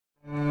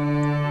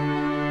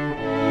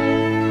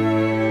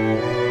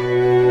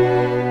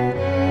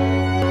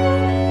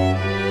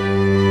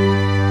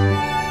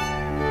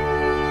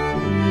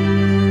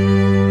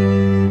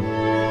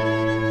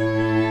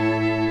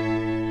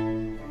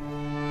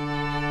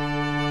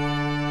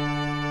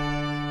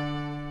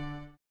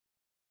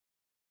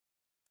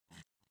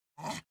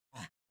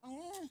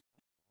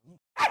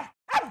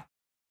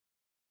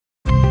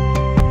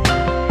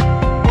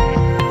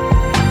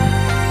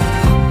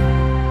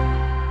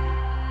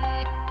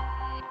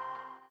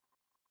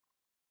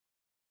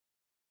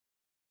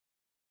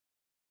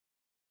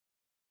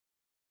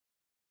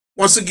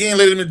Once again,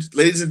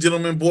 ladies and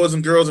gentlemen, boys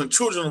and girls, and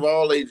children of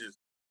all ages,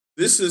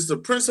 this is the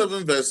Prince of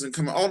Investing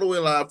coming all the way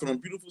live from the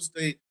beautiful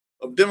state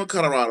of Denver,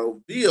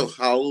 Colorado, via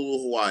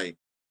Honolulu, Hawaii.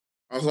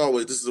 As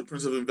always, this is the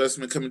Prince of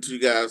Investment coming to you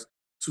guys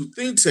to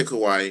ThinkTech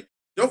Hawaii.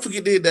 Don't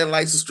forget to hit that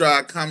like,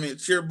 subscribe, comment,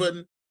 share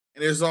button.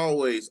 And as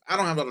always, I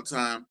don't have a lot of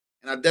time,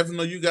 and I definitely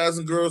know you guys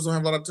and girls don't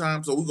have a lot of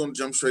time, so we're going to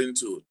jump straight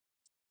into it.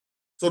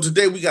 So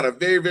today we got a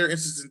very, very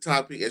interesting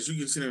topic, as you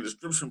can see in the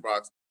description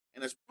box,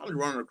 and it's probably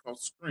running across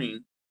the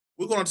screen.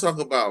 We're going to talk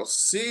about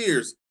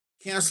Sears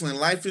canceling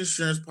life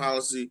insurance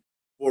policy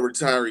for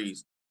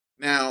retirees.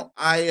 Now,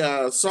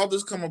 I saw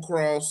this come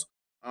across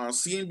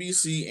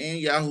CNBC and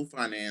Yahoo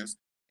Finance,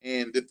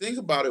 and the thing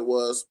about it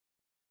was,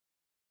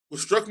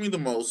 what struck me the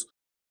most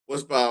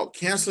was about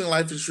canceling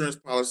life insurance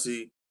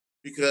policy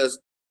because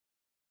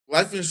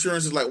life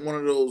insurance is like one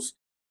of those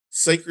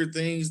sacred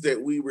things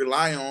that we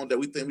rely on that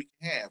we think we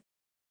can have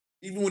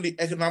even when the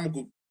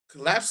economical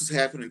collapses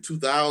happened in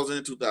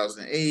 2000,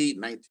 2008,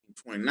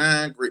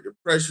 1929, Great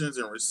Depressions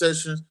and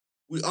recessions,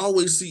 we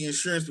always see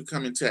insurance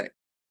become intact.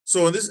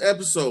 So in this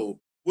episode,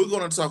 we're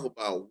going to talk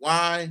about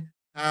why,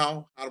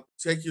 how to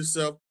protect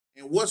yourself,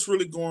 and what's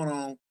really going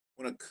on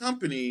when a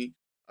company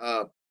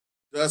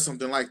does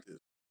something like this.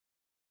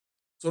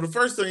 So the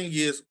first thing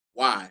is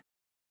why.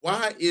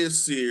 Why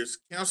is Sears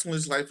canceling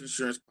its life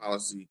insurance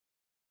policy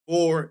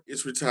for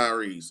its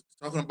retirees? It's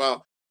talking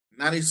about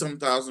 90 some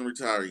thousand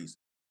retirees.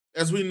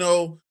 As we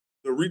know,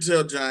 the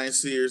retail giant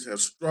Sears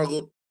have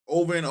struggled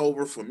over and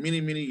over for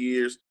many, many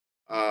years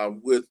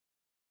with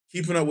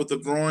keeping up with the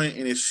growing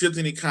and its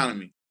shifting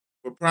economy.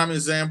 For prime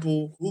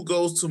example, who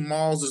goes to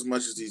malls as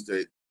much as these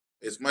days?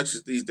 As much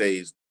as these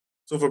days.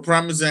 So, for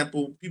prime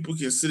example, people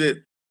can sit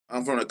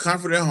at from the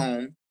comfort at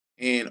home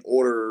and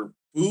order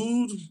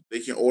food.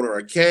 They can order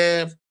a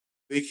cab.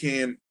 They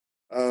can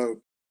uh,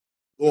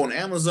 go on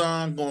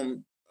Amazon, go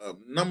on a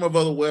number of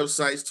other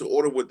websites to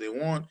order what they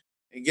want.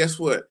 And guess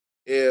what?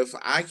 If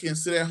I can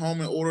sit at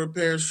home and order a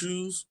pair of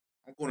shoes,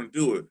 I'm going to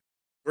do it.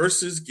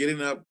 Versus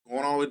getting up,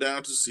 going all the way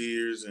down to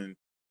Sears and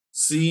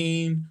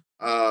seeing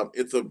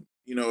if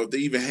they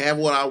even have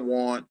what I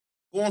want,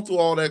 going through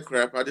all that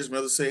crap. I just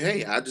rather say,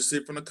 hey, I just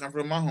sit from the comfort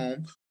of my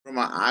home, from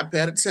my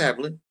iPad or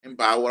tablet, and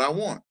buy what I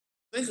want.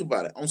 Think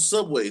about it. On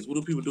subways, what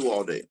do people do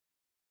all day?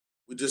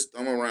 We just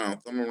thumb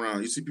around, thumb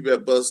around. You see people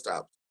at bus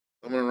stops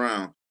thumbing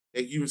around.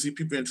 Heck, you even see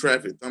people in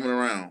traffic thumbing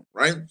around,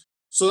 right?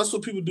 So that's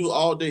what people do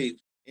all day.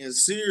 And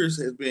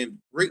Sears has been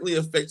greatly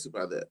affected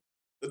by that.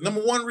 The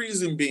number one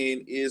reason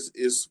being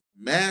is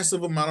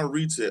massive amount of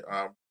retail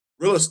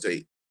real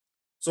estate.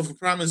 So for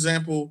prime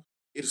example,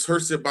 it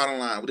hurts their bottom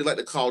line, what they like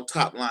to call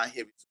top line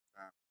heavy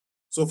sometimes.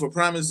 So for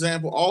prime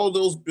example, all of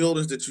those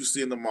buildings that you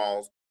see in the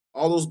malls,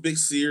 all those big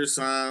Sears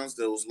signs,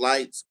 those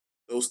lights,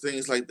 those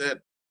things like that,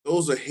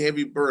 those are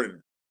heavy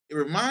burden. It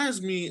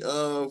reminds me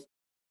of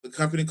the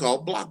company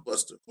called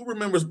Blockbuster. Who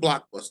remembers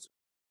Blockbuster?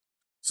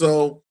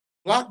 So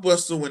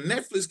Blockbuster, when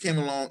Netflix came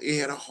along, it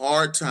had a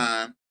hard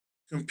time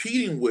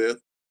competing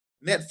with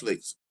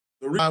Netflix.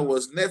 The reason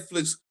was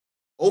Netflix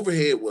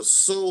overhead was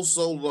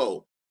so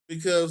low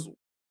because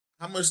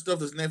how much stuff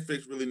does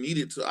Netflix really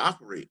needed to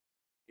operate?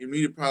 It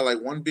needed probably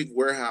like one big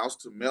warehouse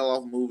to mail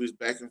off movies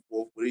back and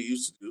forth, what it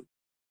used to do.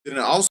 Then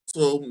it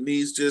also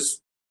needs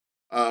just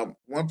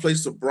one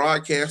place to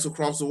broadcast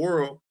across the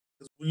world.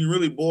 Because when you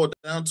really boil it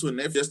down to it,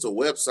 Netflix just a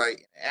website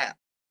and app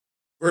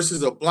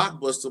versus a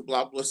Blockbuster.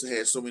 Blockbuster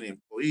had so many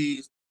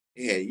employees.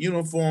 It had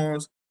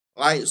uniforms,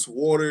 lights,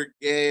 water,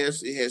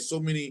 gas. It had so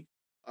many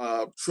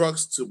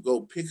trucks to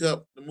go pick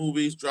up the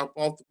movies, drop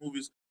off the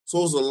movies. So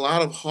it was a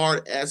lot of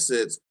hard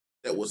assets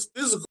that was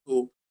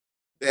physical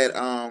that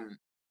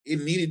it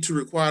needed to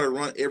require to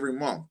run every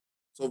month.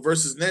 So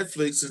versus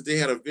Netflix, since they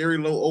had a very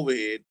low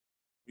overhead,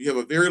 you have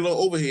a very low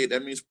overhead.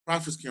 That means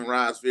profits can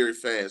rise very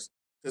fast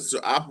because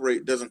to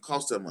operate doesn't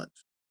cost that much.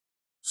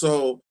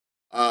 So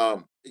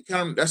it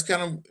kind of that's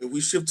kind of if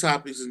we shift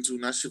topics into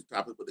not shift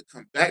topics, but to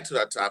come back to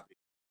that topic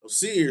of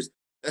Sears,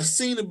 that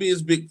seemed to be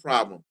his big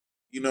problem.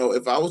 You know,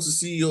 if I was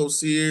the CEO of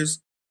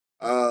Sears,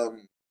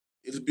 um,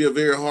 it'd be a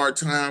very hard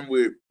time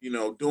with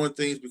doing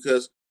things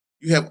because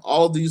you have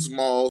all these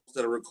malls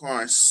that are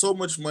requiring so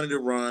much money to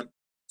run,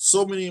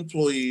 so many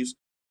employees,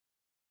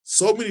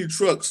 so many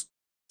trucks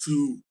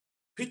to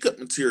pick up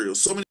material,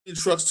 so many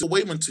trucks to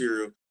weigh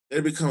material that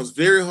it becomes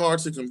very hard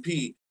to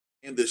compete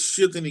in the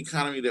shifting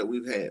economy that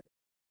we've had.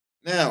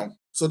 Now,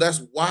 so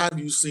that's why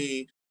you've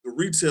seen the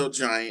retail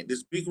giant,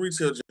 this big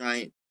retail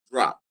giant,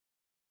 drop.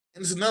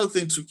 And it's another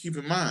thing to keep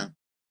in mind.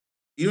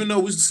 Even though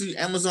we see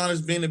Amazon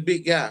as being a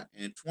big guy,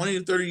 in 20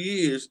 to 30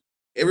 years,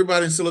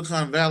 everybody in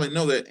Silicon Valley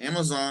know that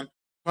Amazon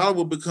probably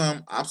will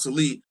become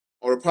obsolete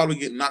or will probably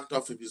get knocked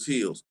off of his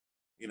heels.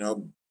 You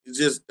know, it's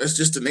just that's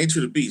just the nature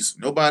of the beast.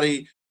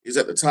 Nobody is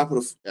at the top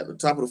of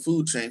the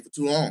food chain for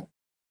too long.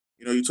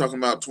 You know, you're talking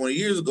about 20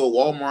 years ago,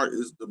 Walmart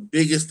is the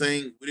biggest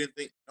thing. We didn't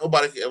think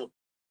nobody could ever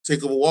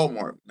take over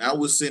Walmart. Now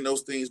we're seeing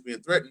those things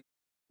being threatened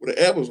with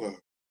Amazon.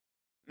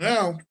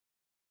 Now,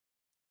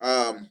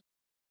 um,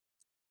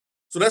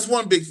 so that's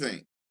one big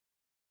thing.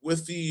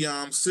 with the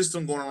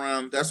system going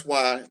around. That's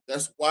why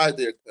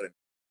they're cutting.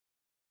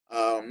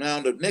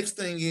 Now the next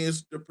thing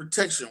is the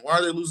protection. Why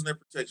are they losing their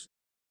protection?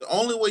 The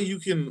only way you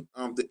can,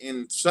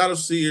 inside of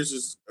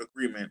Sears'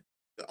 agreement,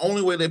 the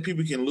only way that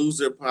people can lose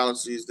their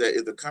policy is that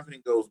if the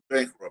company goes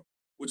bankrupt,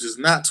 which is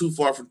not too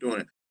far from doing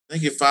it. I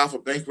think it filed for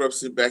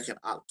bankruptcy back in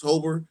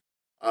October,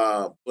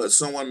 but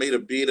someone made a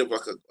bid of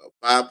like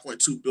a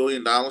 $5.2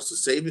 billion to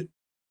save it.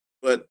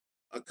 But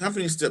a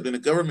company stepped in,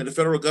 the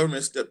federal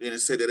government stepped in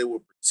and said that it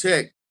would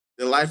protect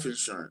their life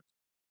insurance.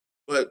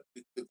 But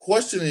the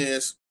question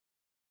is,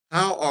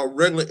 how are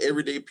regular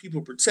everyday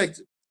people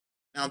protected?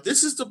 Now,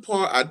 this is the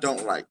part I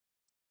don't like.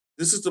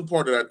 This is the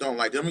part that I don't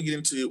like. Let me get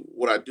into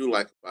what I do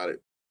like about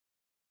it.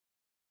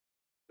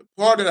 The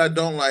part that I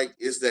don't like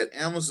is that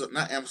Amazon,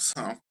 not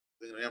Amazon,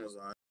 thinking of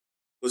Amazon,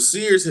 but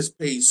Sears has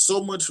paid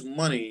so much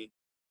money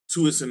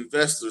to its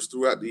investors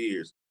throughout the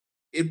years.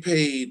 It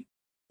paid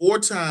four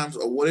times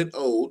of what it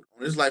owed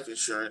on its life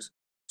insurance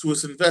to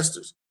its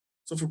investors.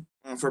 So,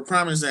 for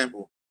prime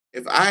example,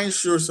 if I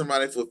insure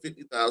somebody for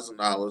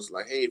 $50,000,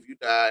 like, hey, if you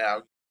die,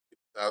 I'll give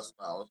you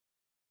 $50,000.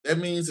 That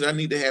means that I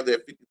need to have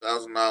that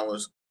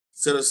 $50,000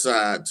 set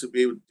aside to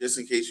be able, just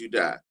in case you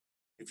die.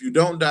 If you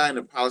don't die and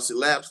the policy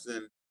lapsed,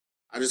 then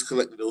I just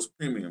collected those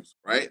premiums,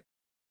 right?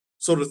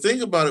 So the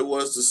thing about it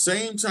was, the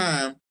same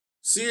time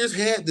Sears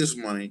had this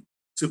money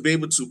to be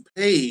able to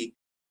pay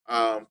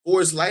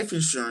for its life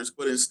insurance,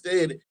 but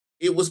instead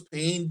it was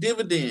paying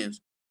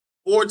dividends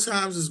four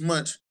times as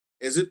much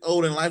as it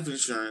owed in life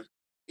insurance.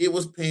 It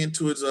was paying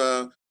to its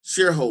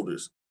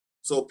shareholders.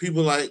 So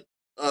people like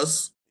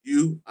us,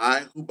 you,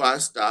 I, who buy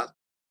stock.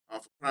 For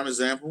prime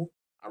example,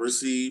 I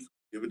receive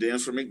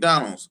dividends from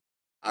McDonald's.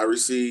 I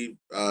receive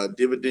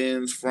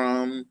dividends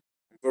from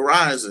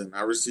Verizon.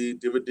 I receive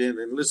dividend,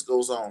 and the list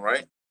goes on,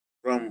 right?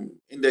 From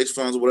index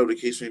funds or whatever the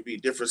case may be,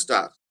 different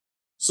stocks.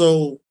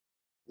 So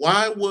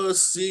why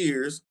was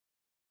Sears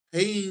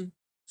paying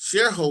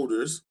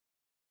shareholders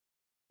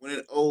when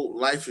it owed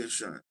life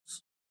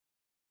insurance?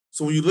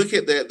 So when you look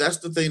at that, that's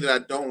the thing that I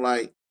don't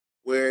like.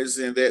 Whereas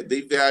in that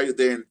they value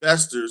their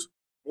investors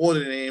more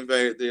than they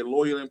value their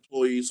loyal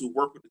employees who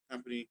work with the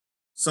company,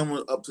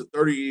 someone up to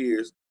 30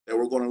 years that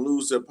were going to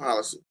lose their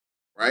policy,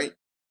 right?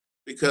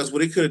 Because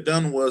what it could have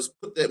done was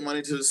put that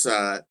money to the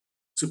side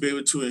to be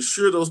able to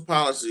ensure those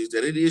policies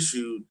that it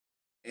issued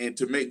and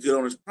to make good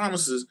on its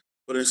promises.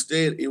 But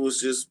instead, it was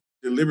just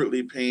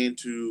deliberately paying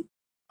to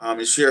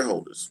its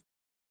shareholders.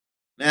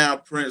 Now,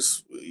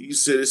 Prince, you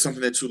said it's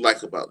something that you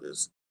like about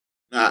this.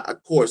 Now,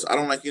 of course, I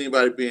don't like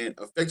anybody being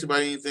affected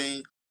by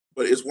anything,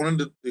 but it's one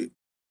of the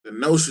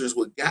notions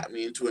what got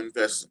me into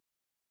investing.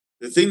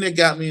 The thing that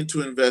got me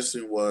into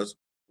investing was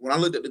when I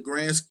looked at the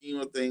grand scheme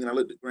of things and I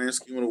looked at the grand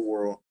scheme of the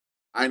world,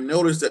 I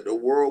noticed that the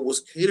world was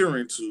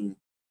catering to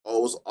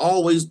or was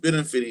always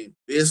benefiting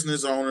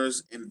business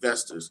owners,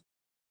 investors.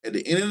 At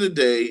the end of the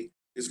day,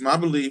 it's my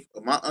belief,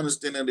 of my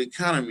understanding of the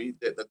economy,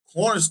 that the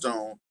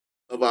cornerstone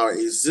of our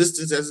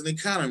existence as an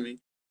economy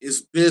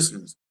is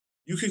business.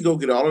 You can go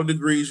get all the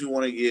degrees you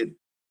want to get.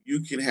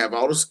 You can have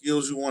all the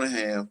skills you want to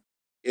have.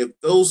 If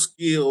those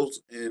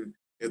skills and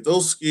if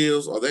those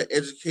skills or that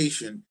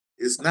education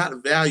is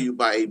not valued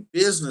by a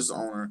business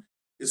owner,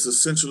 it's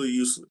essentially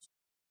useless.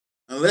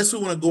 Unless we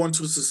want to go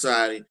into a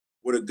society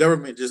where the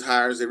government just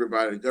hires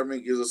everybody, the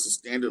government gives us a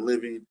standard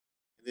living,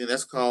 and then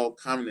that's called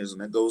communism.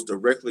 That goes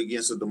directly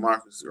against a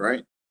democracy,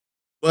 right?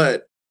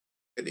 But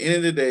at the end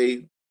of the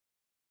day,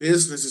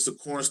 business is the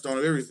cornerstone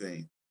of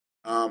everything.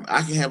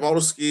 I can have all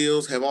the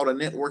skills, have all the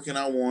networking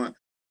I want,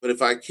 but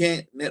if I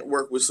can't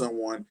network with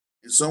someone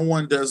and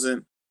someone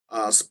doesn't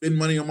spend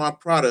money on my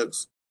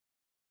products,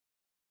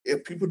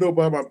 if people don't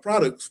buy my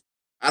products,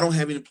 I don't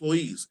have any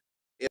employees.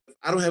 If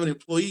I don't have any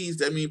employees,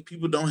 that means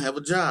people don't have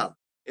a job.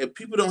 If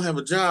people don't have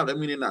a job, that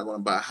means they're not going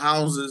to buy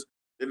houses,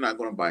 they're not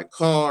going to buy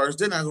cars,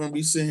 they're not going to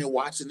be sitting here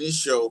watching this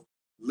show,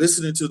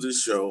 listening to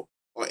this show,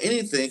 or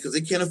anything because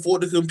they can't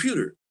afford the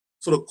computer.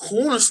 So the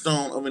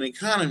cornerstone of an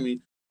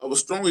economy, of a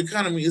strong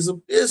economy, is a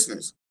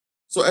business.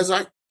 So as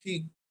I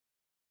keep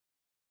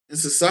in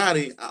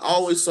society, I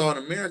always saw in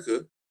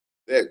America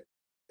that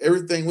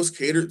everything was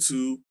catered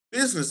to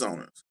business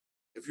owners.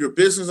 If you're a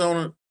business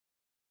owner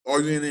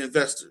or you're an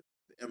investor,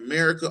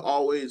 America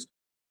always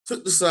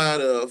took the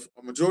side of,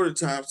 a majority of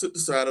the times, took the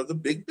side of the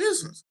big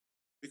business.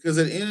 Because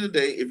at the end of the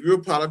day, if you're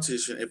a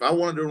politician, if I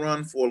wanted to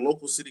run for a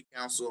local city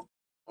council,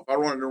 or if I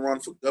wanted to run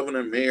for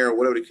governor, mayor, or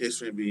whatever the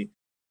case may be,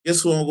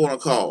 guess who I'm going to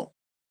call?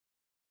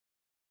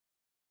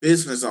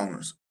 Business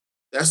owners.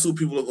 That's who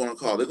people are going to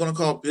call. They're going to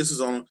call business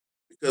owners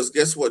because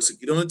guess what? To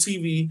get on the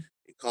TV,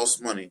 it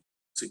costs money.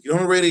 To get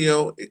on the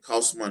radio, it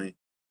costs money.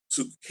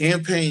 To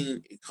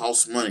campaign, it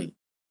costs money,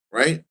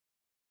 right?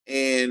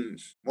 And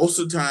most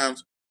of the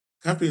times,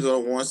 companies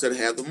are the ones that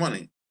have the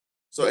money.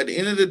 So at the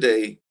end of the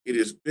day, it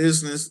is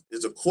business,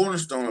 is a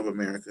cornerstone of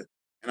America.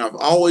 And I've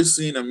always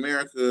seen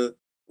America,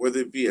 whether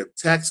it be a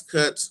tax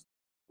cuts,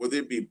 whether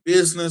it be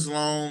business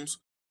loans,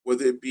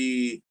 whether it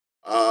be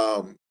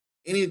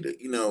any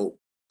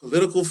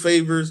political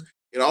favors,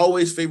 it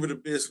always favored the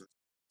business.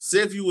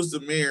 Say if you was the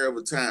mayor of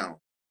a town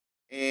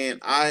and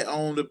I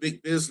owned a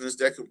big business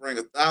that could bring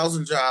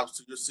 1,000 jobs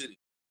to your city.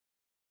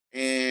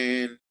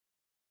 And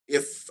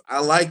if I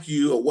like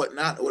you or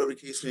whatnot, or whatever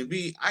the case may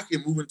be, I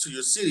can move into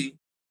your city,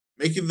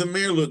 making the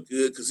mayor look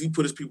good because he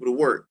put his people to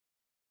work.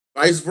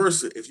 Vice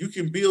versa. If you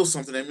can build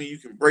something, that means you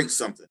can break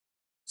something.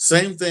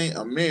 Same thing,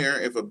 a mayor,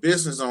 if a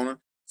business owner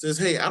says,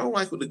 hey, I don't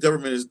like what the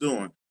government is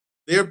doing,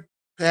 they're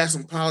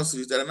passing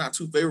policies that are not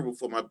too favorable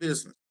for my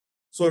business.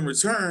 So in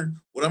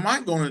return, what am I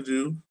going to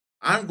do?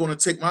 I'm going to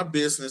take my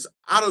business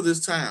out of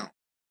this town.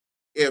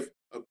 If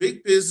a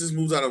big business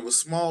moves out of a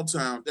small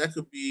town, that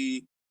could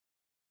be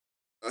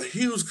a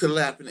huge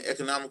collapse in the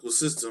economical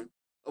system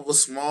of a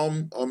small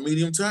or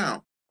medium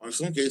town, or in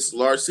some cases,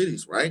 large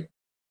cities, right?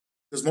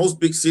 Because most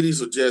big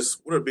cities are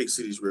just, what are big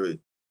cities really?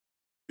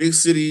 Big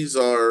cities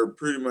are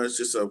pretty much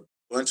just a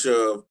bunch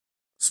of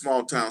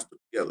small towns put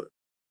together.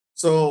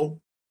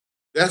 So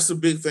that's the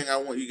big thing I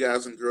want you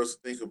guys and girls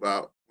to think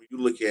about when you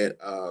look at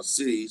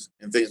cities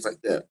and things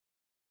like that.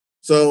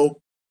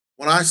 So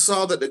when I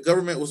saw that the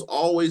government was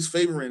always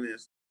favoring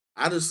this,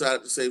 I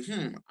decided to say,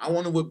 I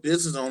wonder what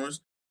business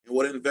owners and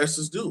what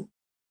investors do.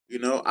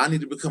 I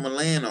need to become a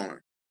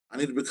landowner. I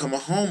need to become a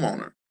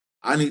homeowner.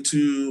 I need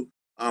to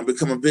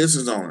become a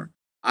business owner.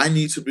 I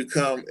need to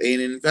become an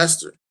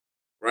investor,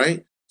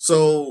 right?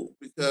 So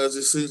because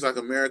it seems like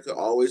America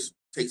always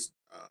takes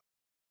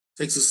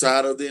the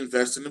side of the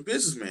investor and the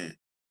businessman.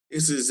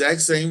 It's the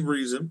exact same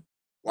reason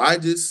why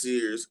did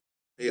Sears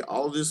pay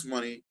all this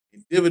money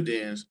in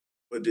dividends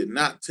but did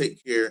not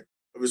take care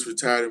of its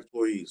retired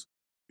employees.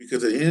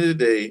 Because at the end of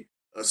the day,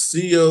 a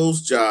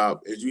CEO's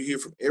job, as you hear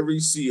from every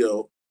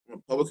CEO from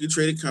a publicly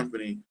traded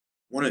company,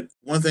 one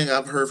thing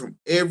I've heard from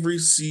every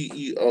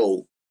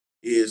CEO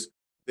is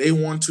they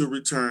want to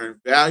return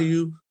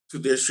value to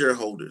their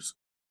shareholders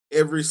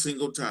every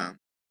single time.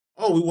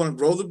 Oh, we want to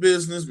grow the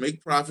business,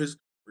 make profits,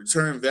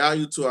 return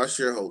value to our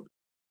shareholders.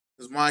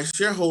 Because my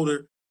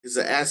shareholder is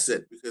an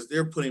asset because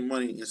they're putting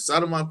money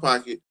inside of my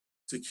pocket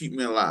to keep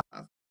me alive.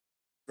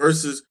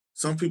 Versus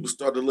some people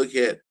start to look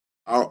at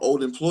our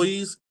old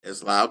employees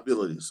as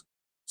liabilities.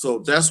 So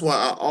that's why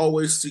I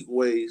always seek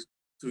ways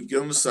to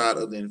get on the side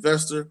of the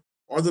investor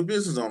or the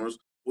business owners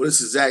for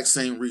this exact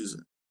same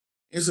reason.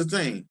 It's the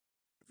thing.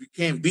 If you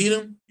can't beat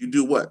them, you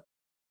do what?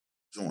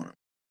 Join them.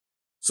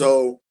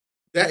 So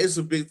that is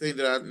a big thing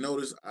that I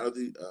noticed out of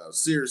the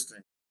Sears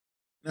thing.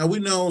 Now we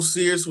know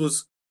Sears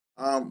was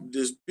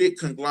this big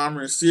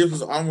conglomerate. Sears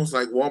was almost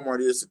like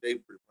Walmart is today,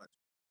 pretty much.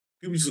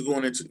 People used to go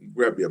in there to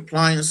grab the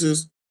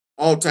appliances,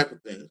 all type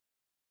of things.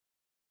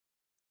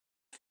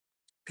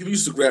 People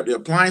used to grab the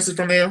appliances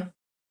from there.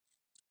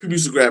 People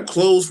used to grab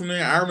clothes from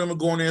there. I remember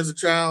going there as a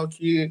child,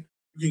 kid.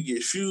 You can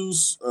get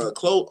shoes,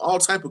 clothes, all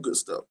type of good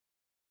stuff.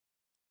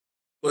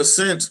 But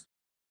since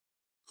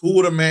who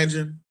would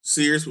imagine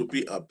Sears would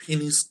be a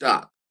penny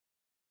stock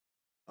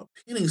on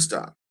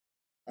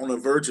the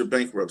verge of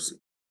bankruptcy?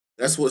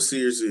 That's what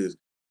Sears is.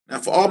 Now,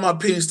 for all my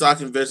penny stock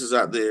investors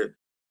out there,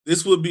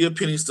 this would be a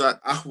penny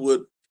stock I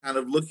would kind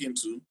of look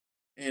into,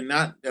 and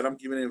not that I'm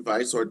giving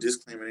advice or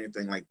disclaimer or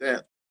anything like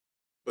that.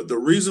 But the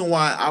reason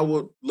why I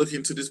would look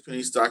into this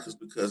penny stock is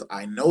because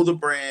I know the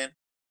brand,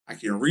 I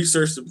can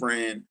research the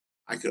brand,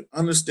 I can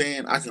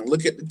understand, I can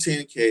look at the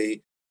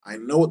 10K, I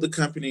know what the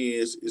company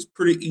is. It's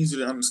pretty easy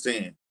to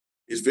understand.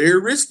 It's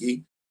very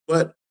risky,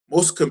 but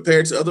most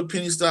compared to other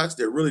penny stocks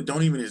that really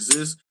don't even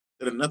exist,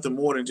 that are nothing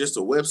more than just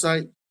a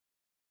website,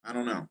 I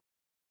don't know.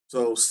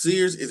 So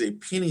Sears is a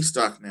penny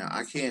stock now.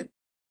 I can't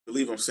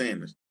believe I'm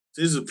saying this.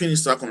 Sears is a penny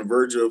stock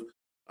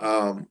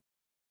um,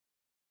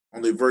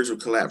 on the verge of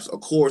collapse. Of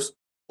course,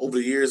 over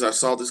the years I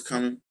saw this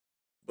coming,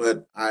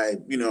 but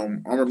I'm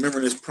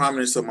remembering this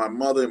prominence of my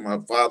mother and my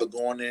father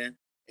going there,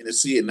 and to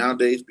see it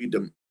nowadays be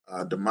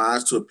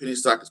demised to a penny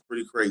stock is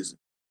pretty crazy.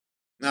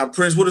 Now,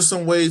 Prince, what are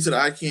some ways that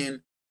I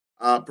can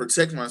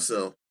protect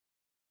myself?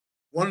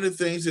 One of the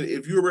things that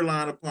if you're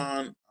relying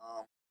upon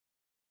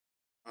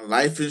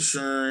life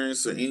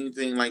insurance or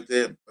anything like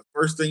that, the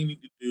first thing you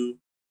need to do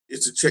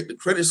is to check the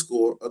credit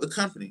score of the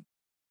company.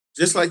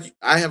 Just like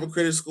I have a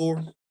credit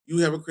score, you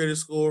have a credit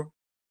score,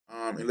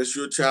 unless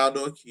you're a child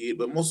or a kid,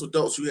 but most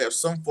adults, you have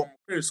some form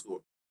of credit score.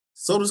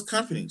 So does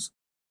companies.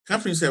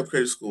 Companies have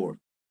credit score.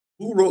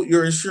 Who wrote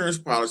your insurance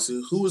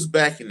policy? Who is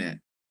backing that?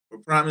 For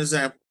prime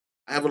example,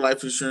 I have a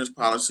life insurance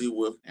policy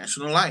with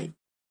National Life.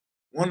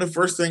 One of the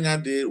first thing I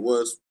did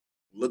was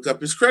look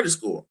up his credit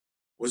score.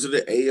 Was it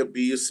an A, a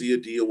B, a C, a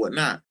D, or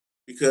whatnot?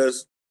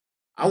 Because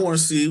I want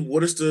to see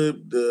what is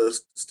the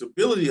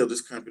stability of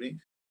this company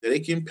that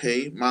it can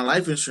pay my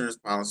life insurance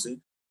policy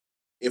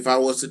if I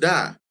was to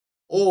die.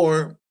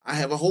 Or I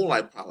have a whole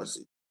life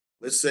policy.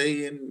 Let's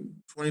say in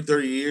 20,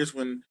 30 years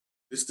when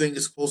this thing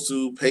is supposed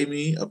to pay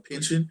me a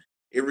pension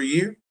every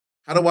year,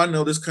 how do I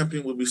know this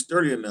company will be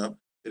sturdy enough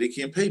that it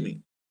can pay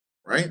me?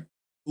 Right?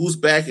 Who's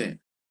backing it?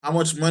 How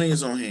much money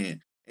is on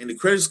hand? And the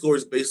credit score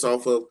is based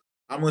off of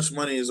how much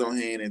money is on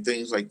hand and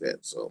things like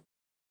that. So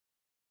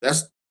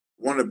that's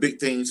one of the big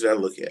things that I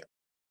look at.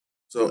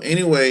 So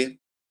anyway,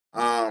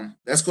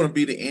 that's going to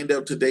be the end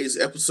of today's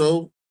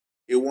episode.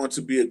 It wants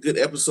to be a good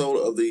episode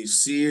of the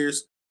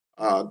Sears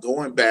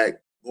going back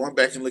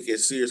and look at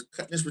Sears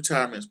cutting his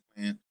retirement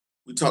plan.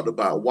 We talked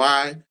about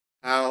why,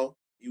 how.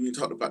 We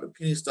talked about the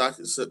penny stock,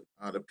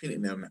 the penny.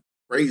 Now,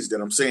 crazy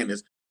that I'm saying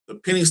this. The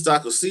penny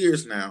stock of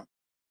Sears now,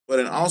 but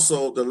then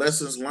also the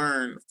lessons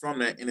learned from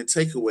that and the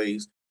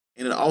takeaways,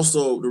 and then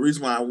also the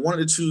reason why I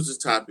wanted to choose this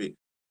topic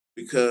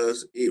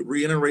because it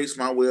reiterates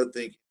my way of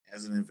thinking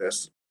as an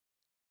investor.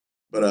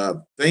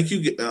 But thank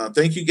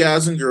you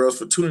guys and girls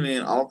for tuning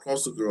in all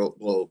across the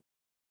globe.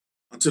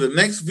 Until the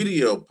next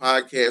video,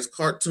 podcast,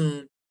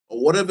 cartoon,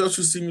 or whatever else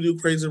you see me do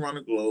crazy around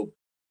the globe.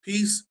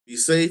 Peace, be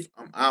safe.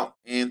 I'm out,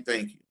 and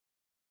thank you.